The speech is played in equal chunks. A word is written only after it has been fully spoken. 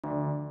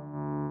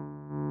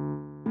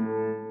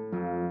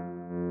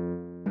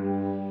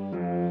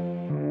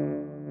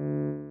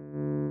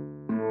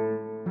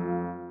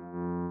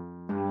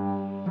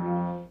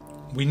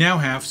We now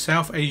have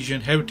South Asian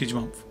Heritage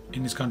Month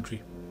in this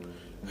country,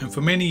 and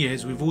for many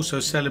years we've also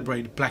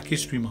celebrated Black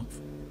History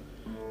Month.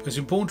 But it's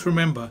important to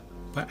remember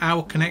that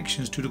our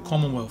connections to the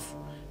Commonwealth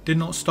did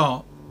not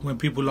start when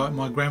people like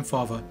my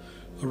grandfather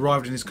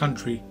arrived in this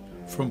country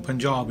from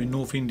Punjab in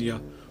North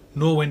India,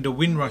 nor when the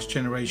Windrush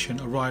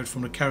generation arrived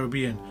from the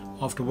Caribbean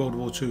after World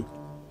War II.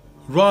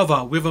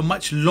 Rather, we have a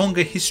much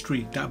longer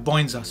history that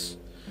binds us,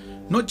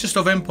 not just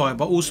of empire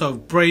but also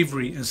of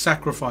bravery and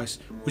sacrifice,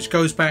 which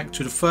goes back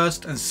to the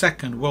First and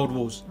Second World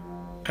Wars.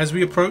 As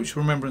we approach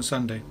Remembrance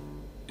Sunday,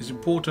 it's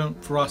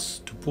important for us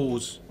to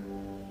pause,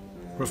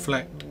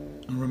 reflect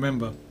and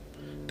remember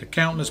the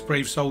countless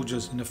brave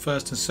soldiers in the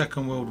First and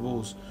Second World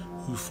Wars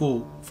who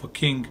fought for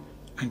king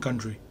and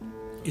country.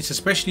 It's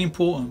especially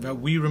important that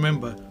we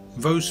remember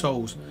those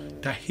souls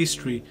that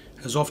history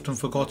has often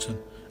forgotten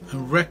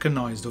and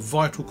recognise the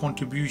vital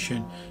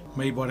contribution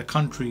made by the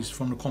countries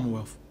from the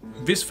Commonwealth.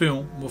 This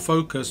film will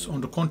focus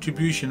on the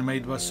contribution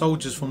made by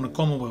soldiers from the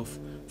Commonwealth,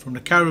 from the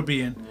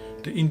Caribbean,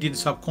 the Indian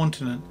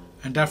subcontinent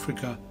and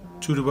Africa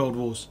to the World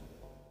Wars.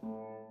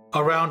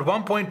 Around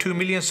 1.2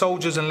 million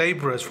soldiers and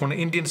labourers from the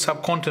Indian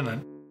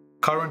subcontinent,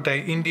 current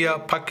day India,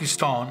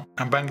 Pakistan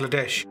and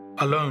Bangladesh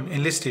alone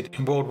enlisted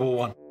in World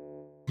War I.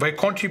 They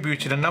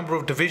contributed a number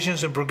of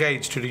divisions and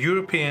brigades to the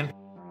European,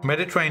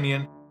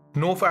 Mediterranean,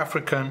 North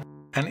African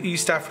and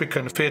East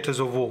African theatres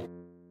of war.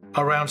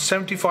 Around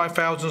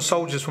 75,000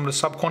 soldiers from the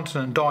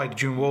subcontinent died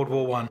during World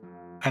War I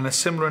and a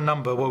similar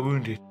number were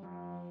wounded.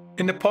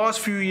 In the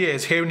past few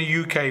years here in the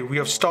UK we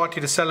have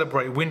started to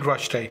celebrate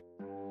Windrush Day.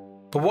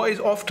 But what is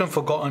often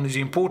forgotten is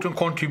the important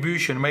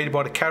contribution made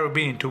by the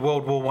Caribbean to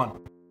World War I.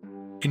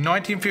 In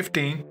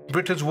 1915,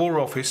 Britain's War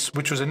Office,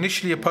 which was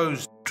initially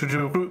opposed to the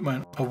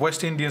recruitment of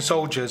West Indian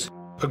soldiers,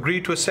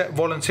 agreed to accept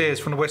volunteers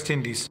from the West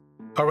Indies.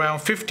 Around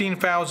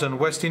 15,000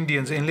 West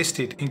Indians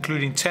enlisted,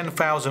 including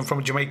 10,000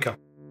 from Jamaica.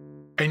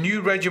 A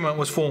new regiment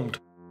was formed,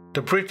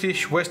 the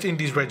British West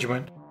Indies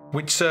Regiment,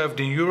 which served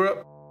in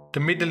Europe, the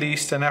Middle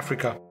East and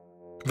Africa.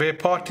 Their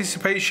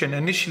participation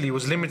initially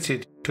was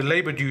limited to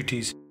labour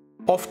duties,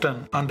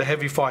 often under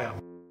heavy fire.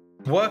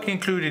 Work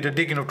included the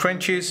digging of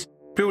trenches,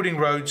 building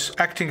roads,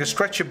 acting as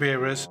stretcher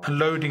bearers and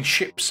loading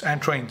ships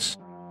and trains.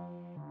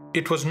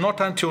 It was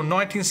not until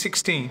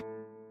 1916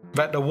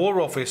 that the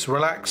War Office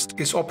relaxed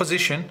its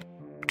opposition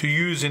to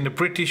using the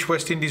British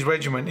West Indies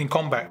Regiment in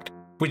combat,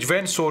 which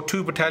then saw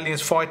 2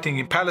 battalions fighting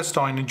in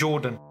Palestine and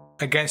Jordan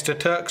against the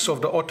Turks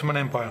of the Ottoman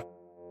Empire.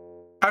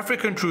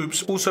 African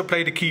troops also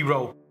played a key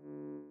role.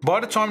 By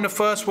the time the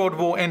First World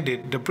War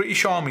ended, the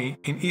British Army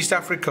in East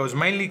Africa was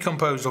mainly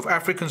composed of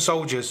African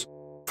soldiers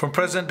from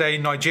present-day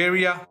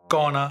Nigeria,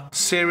 Ghana,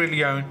 Sierra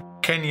Leone,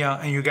 Kenya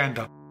and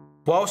Uganda.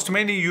 Whilst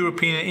many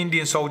European and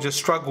Indian soldiers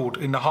struggled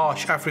in the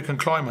harsh African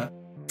climate,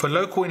 the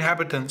local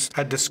inhabitants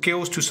had the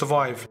skills to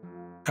survive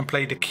and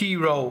played a key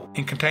role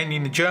in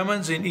containing the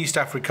Germans in East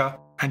Africa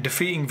and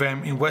defeating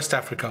them in West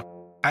Africa.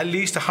 At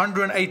least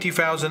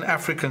 180,000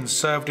 Africans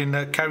served in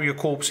the Carrier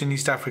Corps in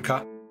East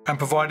Africa and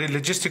provided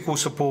logistical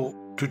support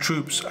to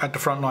troops at the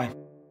front line.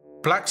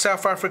 Black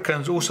South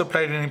Africans also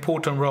played an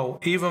important role,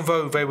 even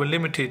though they were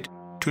limited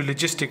to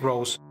logistic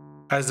roles,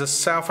 as the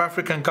South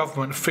African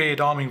government feared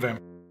arming them.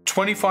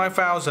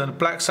 25,000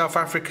 black South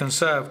Africans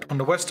served on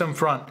the Western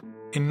Front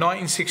in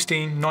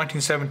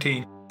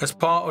 1916-1917 as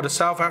part of the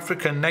South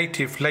African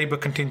Native Labour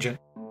Contingent.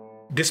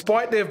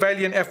 Despite their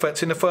valiant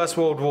efforts in the First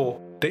World War,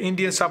 the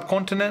Indian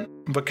subcontinent,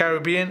 the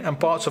Caribbean and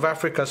parts of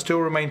Africa still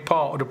remained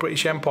part of the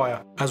British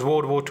Empire as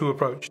World War II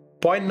approached.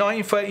 By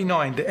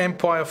 1939, the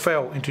empire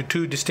fell into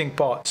 2 distinct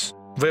parts.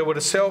 There were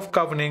the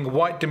self-governing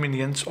white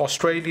dominions,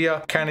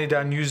 Australia,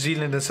 Canada, New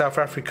Zealand and South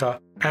Africa,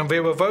 and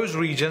there were those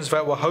regions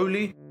that were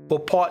wholly or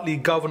partly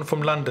governed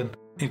from London,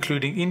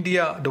 including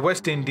India, the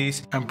West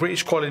Indies and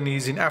British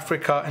colonies in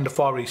Africa and the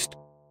Far East.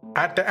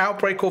 At the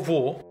outbreak of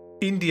war,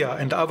 India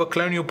and the other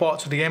colonial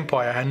parts of the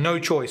empire had no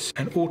choice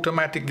and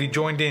automatically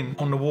joined in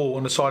on the war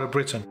on the side of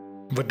Britain.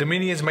 The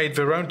Dominions made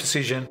their own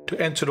decision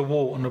to enter the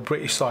war on the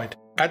British side.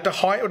 At the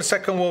height of the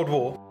Second World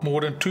War,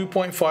 more than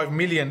 2.5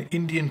 million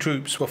Indian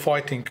troops were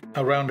fighting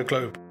around the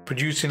globe,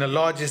 producing the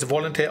largest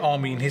volunteer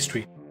army in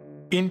history.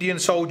 Indian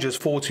soldiers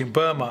fought in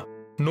Burma,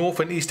 North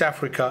and East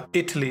Africa,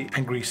 Italy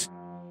and Greece.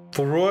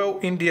 The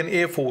Royal Indian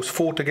Air Force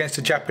fought against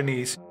the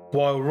Japanese,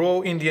 while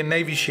Royal Indian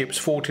Navy ships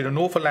fought in the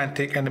North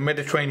Atlantic and the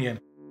Mediterranean.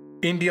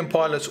 Indian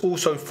pilots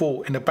also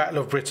fought in the Battle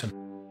of Britain.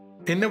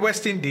 In the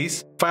West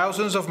Indies,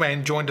 thousands of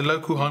men joined the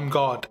local Home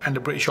Guard and the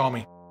British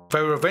Army.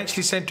 They were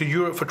eventually sent to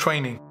Europe for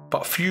training,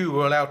 but few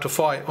were allowed to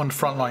fight on the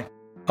front line.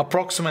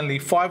 Approximately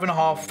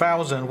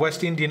 5,500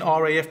 West Indian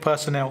RAF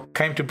personnel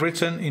came to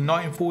Britain in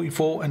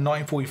 1944 and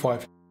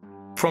 1945.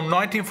 From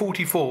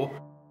 1944,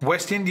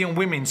 West Indian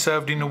women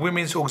served in the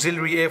Women's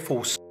Auxiliary Air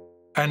Force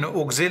and the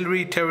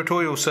Auxiliary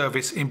Territorial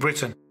Service in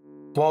Britain,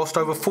 whilst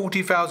over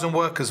 40,000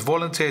 workers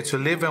volunteered to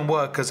live and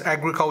work as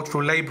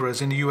agricultural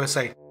labourers in the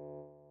USA.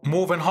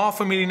 More than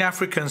 500,000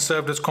 Africans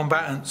served as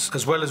combatants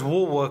as well as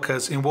war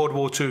workers in World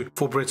War II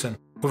for Britain,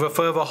 with a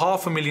further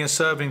 500,000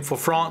 serving for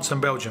France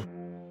and Belgium.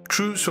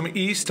 troops from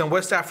East and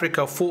West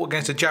Africa fought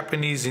against the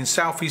Japanese in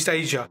Southeast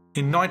Asia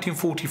in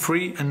 1943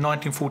 and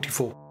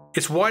 1944.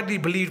 It's widely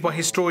believed by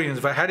historians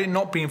that had it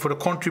not been for the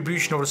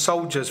contribution of the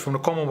soldiers from the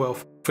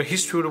Commonwealth, the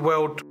history of the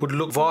world would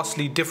look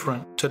vastly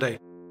different today.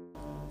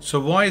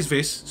 So why is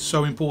this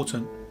so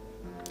important?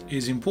 It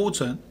is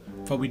important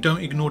that we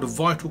don't ignore the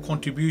vital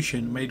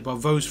contribution made by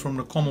those from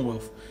the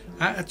Commonwealth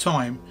at a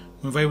time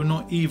when they were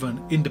not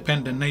even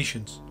independent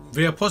nations.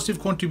 Their positive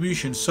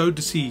contributions sowed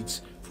the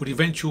seeds for the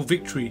eventual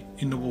victory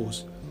in the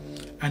wars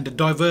and the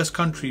diverse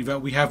country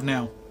that we have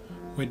now,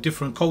 where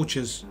different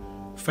cultures,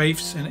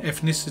 faiths and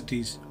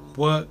ethnicities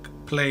work,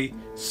 play,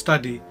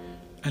 study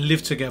and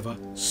live together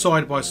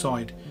side by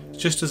side,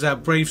 just as our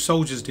brave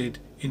soldiers did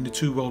in the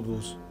 2 world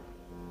wars.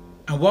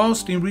 And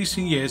whilst in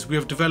recent years we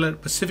have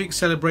developed Pacific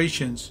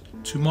celebrations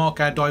to mark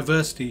our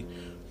diversity,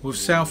 with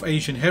South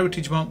Asian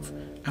Heritage Month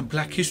and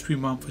Black History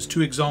Month as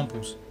 2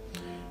 examples,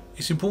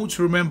 it's important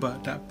to remember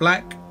that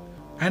Black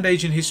and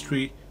Asian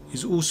history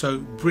is also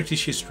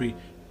British history,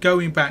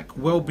 going back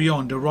well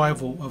beyond the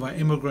arrival of our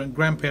immigrant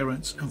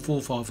grandparents and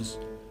forefathers.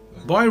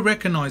 By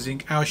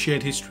recognising our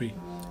shared history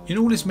in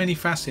all its many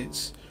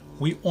facets,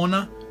 we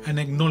honour and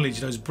acknowledge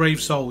those brave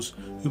souls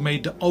who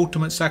made the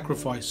ultimate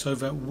sacrifice so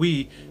that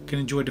we can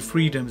enjoy the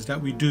freedoms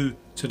that we do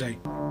today.